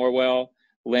back Norwell,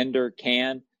 Linder,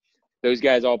 Can. Those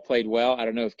guys all played well. I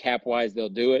don't know if cap-wise they'll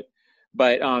do it.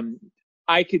 But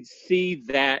I could see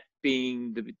that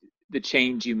being the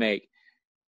change you make.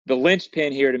 The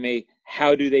linchpin here to me,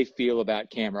 how do they feel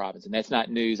about Cam Robinson? That's not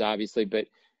news, obviously, but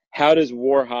how does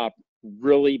Warhop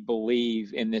really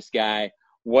believe in this guy?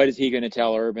 What is he going to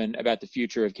tell Urban about the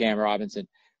future of Cam Robinson?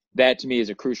 That, to me,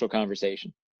 is a crucial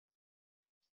conversation.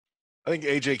 I think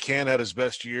A.J. Can had his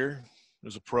best year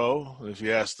as a pro. If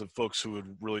you ask the folks who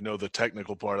would really know the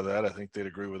technical part of that, I think they'd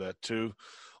agree with that too.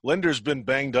 Linder's been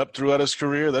banged up throughout his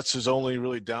career. That's his only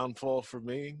really downfall for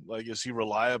me. Like, is he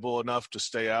reliable enough to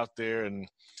stay out there and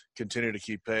continue to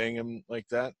keep paying him like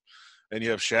that? And you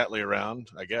have Shatley around,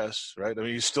 I guess, right? I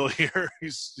mean, he's still here.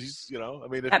 He's if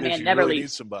you really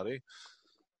need somebody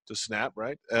to snap,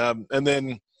 right? And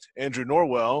then Andrew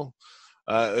Norwell,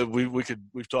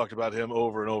 we've talked about him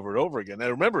over and over and over again.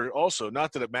 And remember also,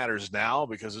 not that it matters now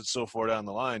because it's so far down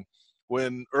the line,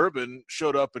 when Urban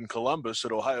showed up in Columbus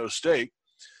at Ohio State,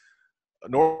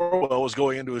 Norwell was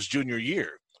going into his junior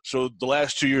year. So the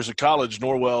last 2 years of college,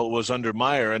 Norwell was under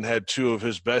Meyer and had two of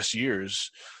his best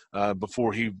years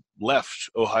before he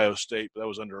left Ohio State. That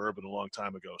was under Urban a long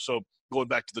time ago. So going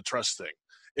back to the trust thing,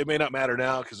 it may not matter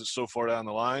now because it's so far down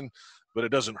the line, but it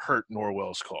doesn't hurt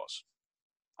Norwell's cause.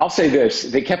 I'll say this.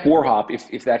 They kept Warhop,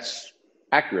 if that's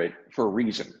accurate, for a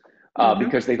reason,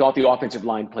 because they thought the offensive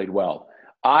line played well.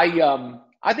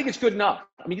 I think it's good enough.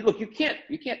 I mean, look, you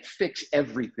can't fix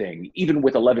everything, even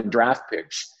with 11 draft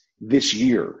picks this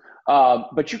year.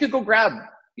 But you could go grab,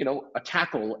 a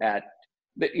tackle at,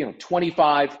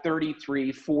 25,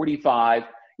 33, 45,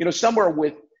 somewhere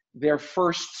with their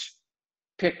first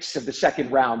picks of the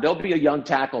second round. There'll be a young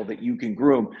tackle that you can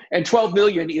groom. And $12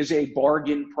 million is a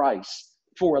bargain price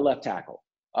for a left tackle.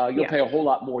 You'll pay a whole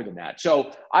lot more than that.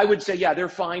 So I would say, they're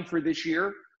fine for this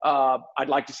year. I'd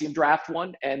like to see him draft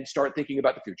one and start thinking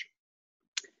about the future.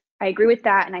 I agree with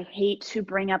that, and I hate to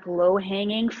bring up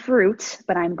low-hanging fruit,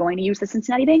 but I'm going to use the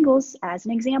Cincinnati Bengals as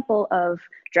an example of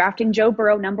drafting Joe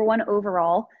Burrow number one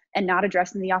overall and not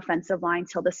addressing the offensive line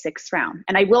till the 6th round.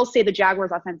 And I will say the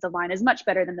Jaguars' offensive line is much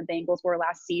better than the Bengals were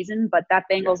last season, but that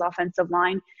Bengals offensive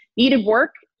line needed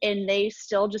work, and they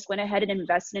still just went ahead and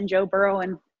invested in Joe Burrow,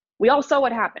 and we all saw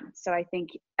what happened. So I think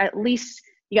at least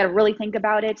you got to really think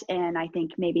about it, and I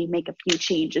think maybe make a few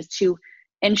changes to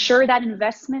ensure that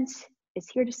investment is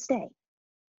here to stay.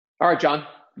 All right, John,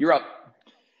 you're up.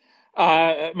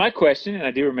 My question, and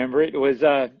I do remember it, was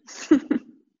how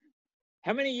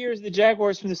many years are the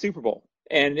Jaguars from the Super Bowl?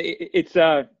 And it's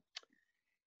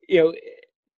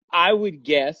I would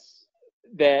guess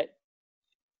that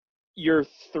you're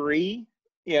 3,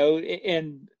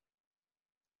 and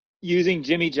using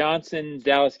Jimmy Johnson's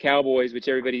Dallas Cowboys, which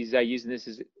everybody's using this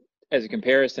as a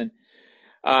comparison.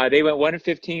 They went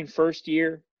 1-15 first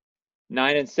year,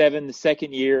 9-7 the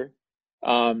second year.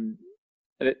 I'm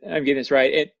getting this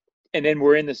right. And then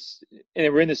we're in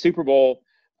the Super Bowl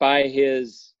by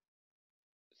his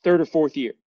 3rd or 4th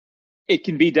year. It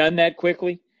can be done that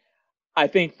quickly. I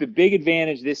think the big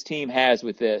advantage this team has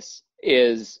with this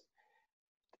is,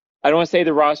 I don't want to say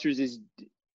the rosters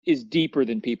is deeper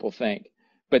than people think,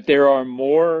 but there are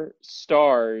more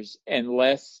stars and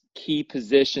less key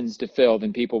positions to fill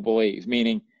than people believe,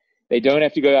 meaning they don't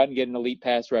have to go out and get an elite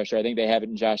pass rusher. I think they have it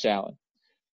in Josh Allen.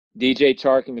 DJ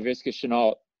Chark and Laviska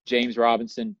Shenault, James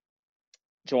Robinson,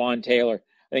 Jawan Taylor.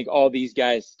 I think all these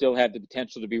guys still have the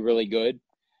potential to be really good.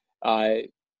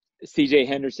 C.J.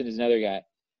 Henderson is another guy.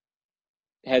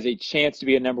 Has a chance to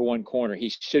be a number 1 corner. He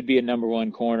should be a number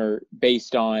 1 corner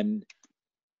based on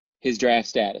his draft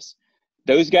status.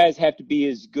 Those guys have to be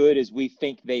as good as we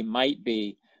think they might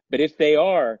be. But if they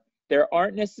are, there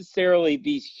aren't necessarily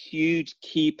these huge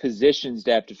key positions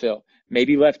to have to fill.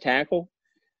 Maybe left tackle,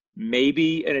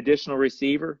 maybe an additional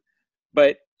receiver.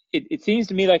 But it seems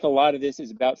to me like a lot of this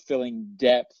is about filling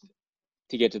depth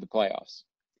to get to the playoffs.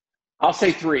 I'll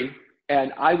say 3,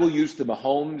 and I will use the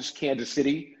Mahomes Kansas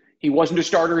City. He wasn't a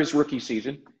starter his rookie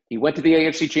season. He went to the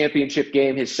AFC Championship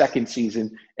game his second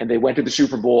season, and they went to the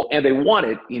Super Bowl, and they won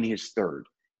it in his 3rd.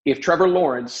 If Trevor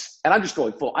Lawrence, and I'm just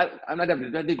going full, I'm not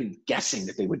even guessing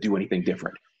that they would do anything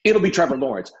different. It'll be Trevor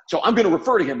Lawrence. So I'm going to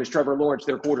refer to him as Trevor Lawrence,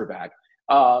 their quarterback,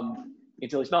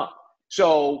 until he's not.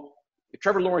 So if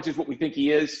Trevor Lawrence is what we think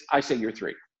he is, I say you're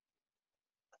 3.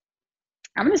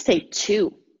 I'm going to say 2.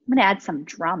 I'm going to add some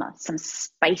drama, some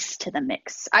spice to the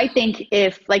mix. I think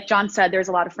if, like John said, there's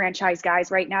a lot of franchise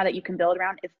guys right now that you can build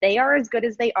around. If they are as good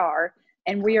as they are,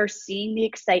 and we are seeing the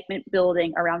excitement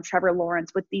building around Trevor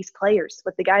Lawrence with these players,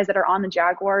 with the guys that are on the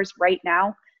Jaguars right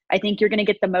now, I think you're going to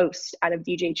get the most out of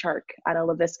DJ Chark, out of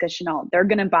Laviska Shenault. They're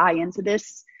going to buy into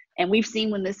this. And we've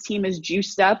seen when this team is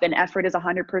juiced up and effort is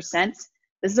 100%,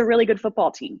 this is a really good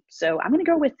football team. So I'm going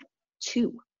to go with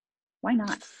 2. Why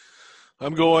not?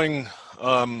 I'm going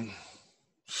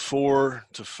 4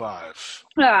 to 5.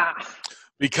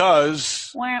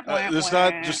 Because it's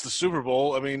not just the Super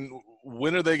Bowl. I mean,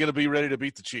 when are they going to be ready to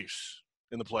beat the Chiefs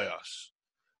in the playoffs?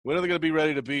 When are they going to be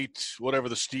ready to beat whatever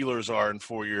the Steelers are in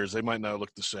 4 years? They might not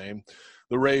look the same.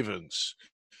 The Ravens.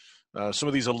 Some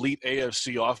of these elite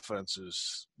AFC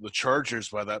offenses, the Chargers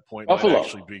by that point Buffalo might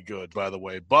actually be good, by the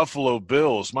way. Buffalo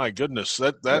Bills, my goodness,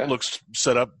 that looks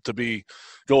set up to be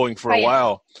going for a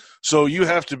while. So you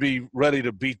have to be ready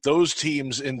to beat those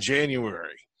teams in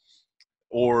January,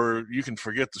 or you can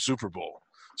forget the Super Bowl.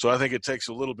 So I think it takes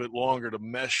a little bit longer to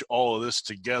mesh all of this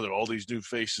together, all these new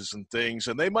faces and things.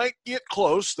 And they might get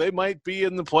close. They might be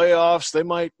in the playoffs. They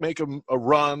might make a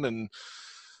run,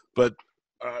 but –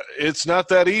 it's not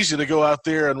that easy to go out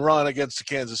there and run against the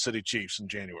Kansas City Chiefs in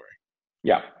January.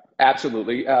 Yeah,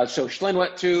 absolutely. So Schlinn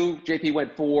went 2, JP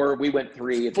went 4, we went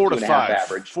 3. It's 4 to 5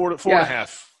 average. 4 and a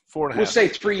half. 4.5. We'll say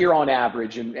 3-year on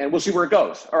average, and we'll see where it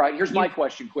goes. All right, here's my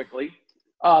question quickly.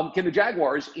 Can the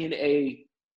Jaguars, in a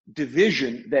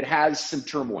division that has some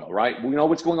turmoil, right? We know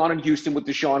what's going on in Houston with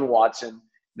Deshaun Watson.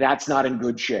 That's not in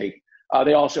good shape.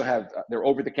 They also they're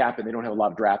over the cap, and they don't have a lot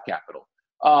of draft capital.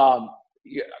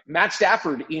 Matt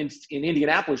Stafford in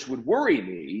Indianapolis would worry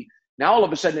me. Now all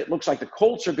of a sudden it looks like the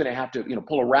Colts are going to have to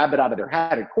pull a rabbit out of their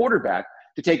hat at quarterback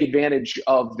to take advantage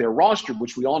of their roster,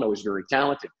 which we all know is very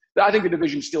talented. But I think the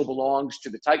division still belongs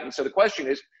to the Titans. So the question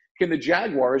is, can the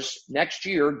Jaguars next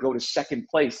year go to second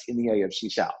place in the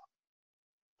AFC South?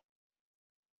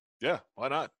 Yeah, why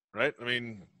not? Right? I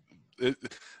mean,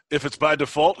 if it's by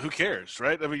default, who cares,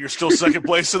 right? I mean, you're still second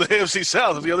place in the AFC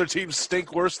South. If the other teams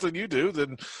stink worse than you do,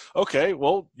 then okay,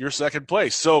 well, you're second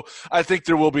place. So I think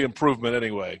there will be improvement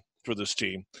anyway for this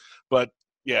team. But,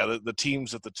 yeah, the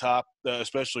teams at the top,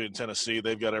 especially in Tennessee,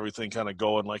 they've got everything kind of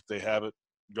going like they have it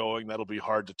going. That'll be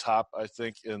hard to top, I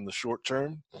think, in the short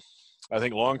term. I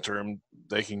think long term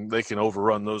they can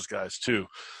overrun those guys too.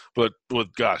 But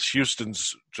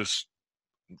Houston's just –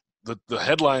 the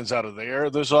headlines out of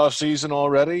there this offseason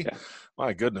already,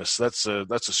 my goodness, that's a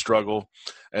struggle.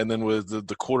 And then with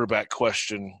the quarterback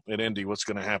question in Indy, what's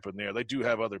going to happen there? They do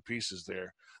have other pieces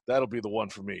there. That'll be the one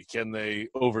for me. Can they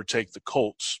overtake the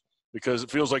Colts? Because it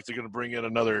feels like they're going to bring in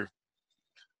another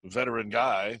veteran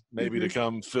guy maybe to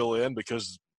come fill in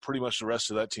because pretty much the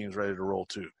rest of that team's ready to roll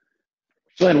too.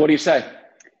 Glenn, what do you say?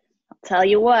 I'll tell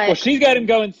you what. Well, she's got him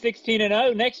going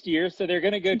 16-0 next year, so they're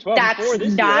going to go 12-4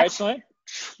 this year, right, Glenn?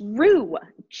 True,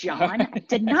 John. I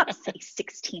did not say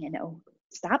 16-0.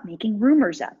 Stop making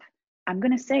rumors up. I'm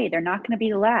going to say they're not going to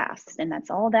be last, and that's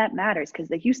all that matters, because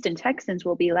the Houston Texans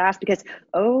will be last because,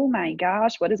 oh my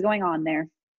gosh, what is going on there?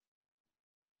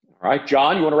 All right,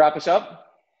 John, you want to wrap us up?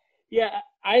 Yeah,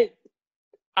 I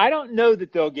don't know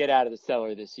that they'll get out of the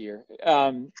cellar this year.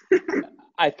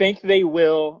 I think they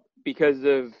will because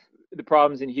of the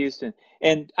problems in Houston.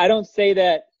 And I don't say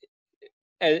that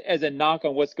as a knock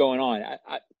on what's going on.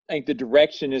 I think the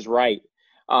direction is right.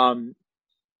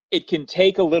 It can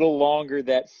take a little longer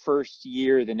that first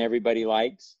year than everybody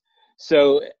likes.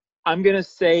 So I'm going to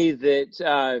say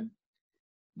that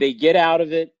they get out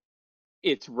of it.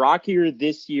 It's rockier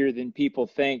this year than people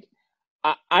think.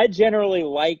 I generally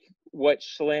like what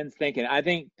Schlinn's thinking. I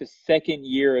think the second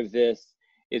year of this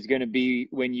is going to be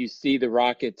when you see the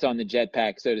rockets on the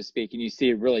jetpack, so to speak, and you see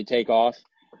it really take off.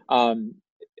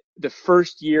 The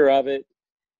first year of it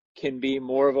can be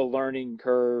more of a learning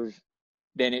curve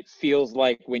than it feels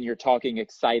like when you're talking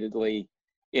excitedly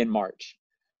in March.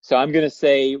 So I'm going to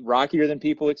say rockier than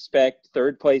people expect,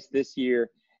 third place this year,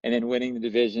 and then winning the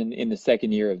division in the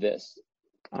second year of this.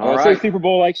 All I'll right. say Super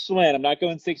Bowl like Schlinn. I'm not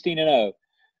going 16-0,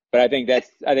 but I think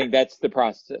that's the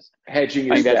process. Hedging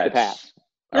I his think that's the bets. path.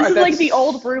 This All is right, like the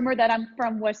old rumor that I'm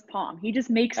from West Palm. He just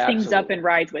makes things up Absolutely. and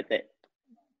rides with it.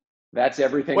 That's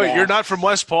everything. Wait, you're asked. not from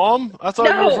West Palm? I thought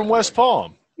you No. were from West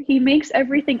Palm. He makes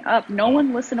everything up. No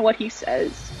one listen to what he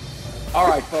says. All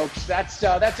right, folks. That's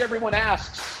everyone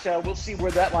asks. We'll see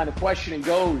where that line of questioning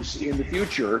goes in the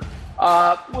future.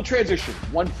 We'll transition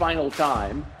one final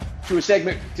time to a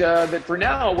segment that for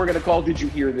now we're going to call Did You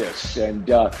Hear This? And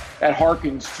that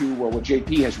harkens to what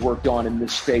JP has worked on in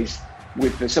this space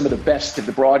with some of the best of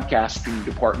the broadcasting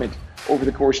department over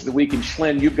the course of the week. And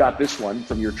Schlinn, you've got this one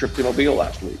from your trip to Mobile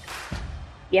last week.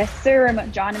 Yes, sir.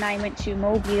 John and I went to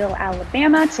Mobile,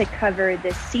 Alabama to cover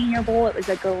the Senior Bowl. It was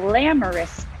a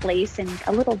glamorous place and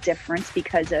a little different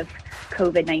because of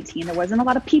COVID-19. There wasn't a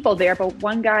lot of people there, but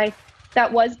one guy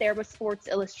that was there was Sports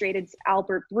Illustrated's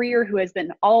Albert Breer, who has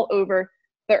been all over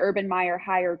the Urban Meyer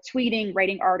hire, tweeting,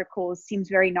 writing articles, seems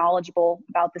very knowledgeable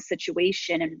about the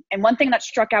situation. And one thing that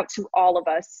struck out to all of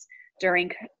us during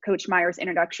Coach Meyer's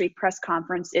introductory press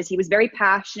conference is he was very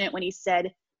passionate when he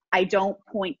said, I don't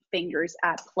point fingers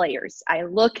at players. I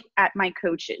look at my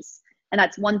coaches. And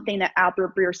that's one thing that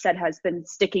Albert Breer said has been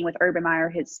sticking with Urban Meyer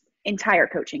his entire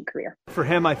coaching career. For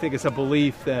him, I think it's a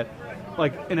belief that,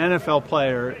 like, an NFL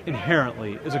player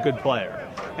inherently is a good player.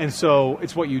 And so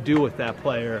it's what you do with that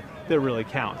player that really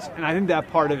counts. And I think that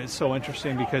part of it is so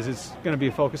interesting because it's going to be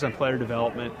a focus on player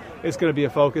development. It's going to be a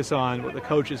focus on what the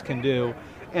coaches can do.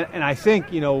 And I think,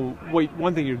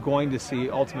 one thing you're going to see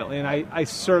ultimately, and I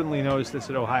certainly noticed this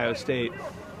at Ohio State,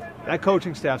 that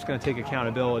coaching staff's going to take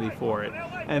accountability for it.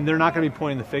 And they're not going to be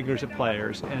pointing the fingers at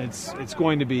players. And it's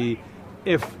going to be,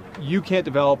 if you can't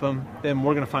develop them, then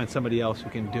we're going to find somebody else who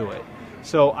can do it.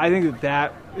 So I think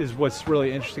that is what's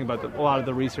really interesting about a lot of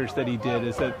the research that he did,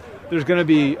 is that there's going to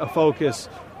be a focus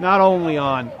not only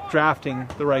on drafting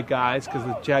the right guys, because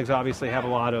the Jags obviously have a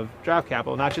lot of draft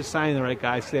capital, not just signing the right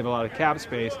guys because they have a lot of cap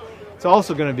space. It's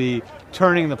also going to be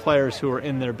turning the players who are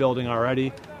in their building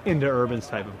already into Urban's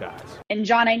type of guys. And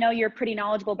John, I know you're pretty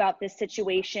knowledgeable about this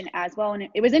situation as well. And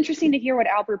it was interesting to hear what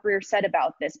Albert Breer said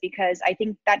about this, because I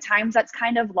think at times that's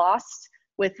kind of lost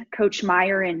with Coach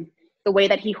Meyer and the way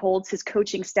that he holds his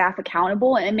coaching staff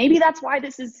accountable. And maybe that's why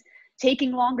this is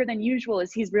taking longer than usual,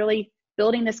 is he's really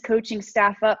building this coaching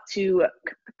staff up to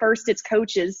first it's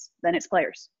coaches, then it's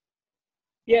players.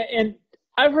 Yeah, and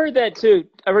I've heard that too.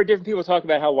 I've heard different people talk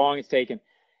about how long it's taken.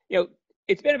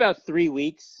 It's been about 3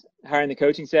 weeks hiring the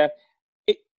coaching staff.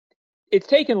 It's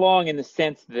taken long in the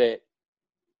sense that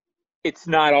it's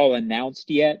not all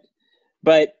announced yet,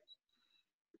 but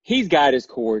he's got his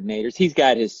coordinators, he's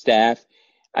got his staff.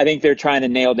 I think they're trying to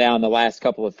nail down the last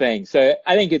couple of things. So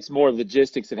I think it's more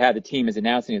logistics of how the team is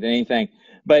announcing it than anything.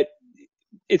 But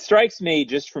it strikes me,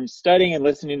 just from studying and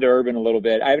listening to Urban a little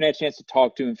bit, I haven't had a chance to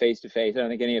talk to him face to face. I don't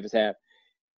think any of us have.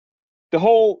 The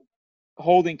whole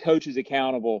holding coaches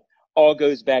accountable all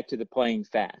goes back to the playing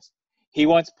fast. He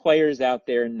wants players out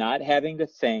there not having to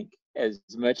think as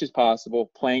much as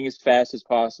possible, playing as fast as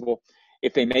possible.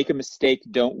 If they make a mistake,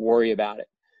 don't worry about it.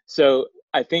 So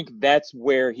I think that's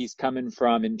where he's coming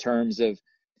from in terms of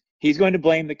he's going to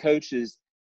blame the coaches.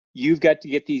 You've got to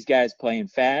get these guys playing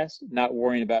fast, not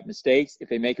worrying about mistakes. If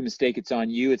they make a mistake, it's on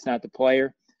you. It's not the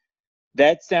player.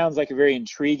 That sounds like a very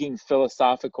intriguing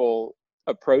philosophical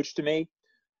approach to me.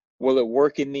 Will it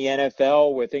work in the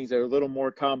NFL where things are a little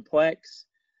more complex?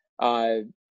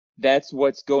 That's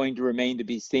what's going to remain to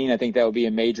be seen. I think that will be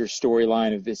a major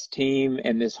storyline of this team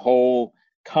and this whole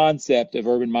concept of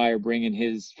Urban Meyer bringing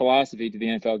his philosophy to the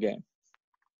NFL game.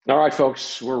 All right,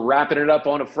 folks, we're wrapping it up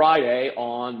on a Friday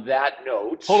on that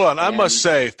note. Hold on. I must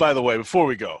say, by the way, before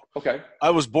we go, okay,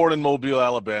 I was born in Mobile,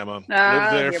 Alabama. Lived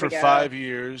there for 5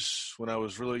 years when I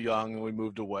was really young, and we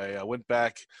moved away. I went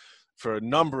back for a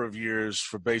number of years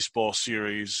for baseball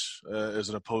series as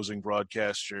an opposing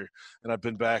broadcaster, and I've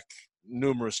been back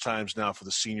numerous times now for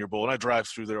the Senior Bowl, and I drive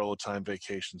through there all the time,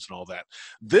 vacations and all that.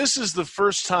 This is the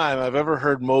first time I've ever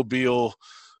heard Mobile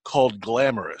called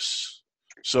glamorous.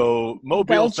 So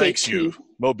Mobile thanks you.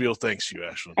 Mobile thanks you,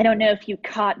 Ashlyn. I don't know if you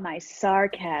caught my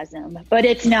sarcasm, but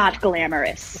it's not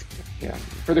glamorous. Yeah,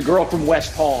 for the girl from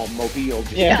West Palm, Mobile.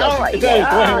 Yeah, it's not as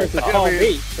glamorous as Palm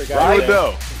Beach.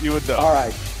 You would know. All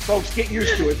right, folks, get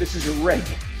used to it. This is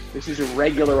a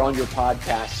regular on your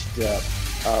podcast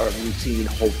routine,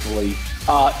 hopefully.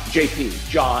 JP,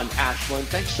 John, Ashlyn,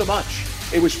 thanks so much.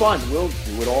 It was fun. We'll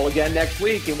do it all again next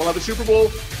week, and we'll have a Super Bowl,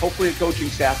 hopefully a coaching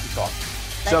staff to talk.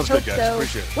 Sounds good, guys. So.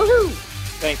 Appreciate it. Woohoo!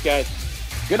 Thanks, guys.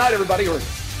 Good night, everybody, or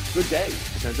good day.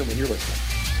 Depends on when you're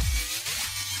listening.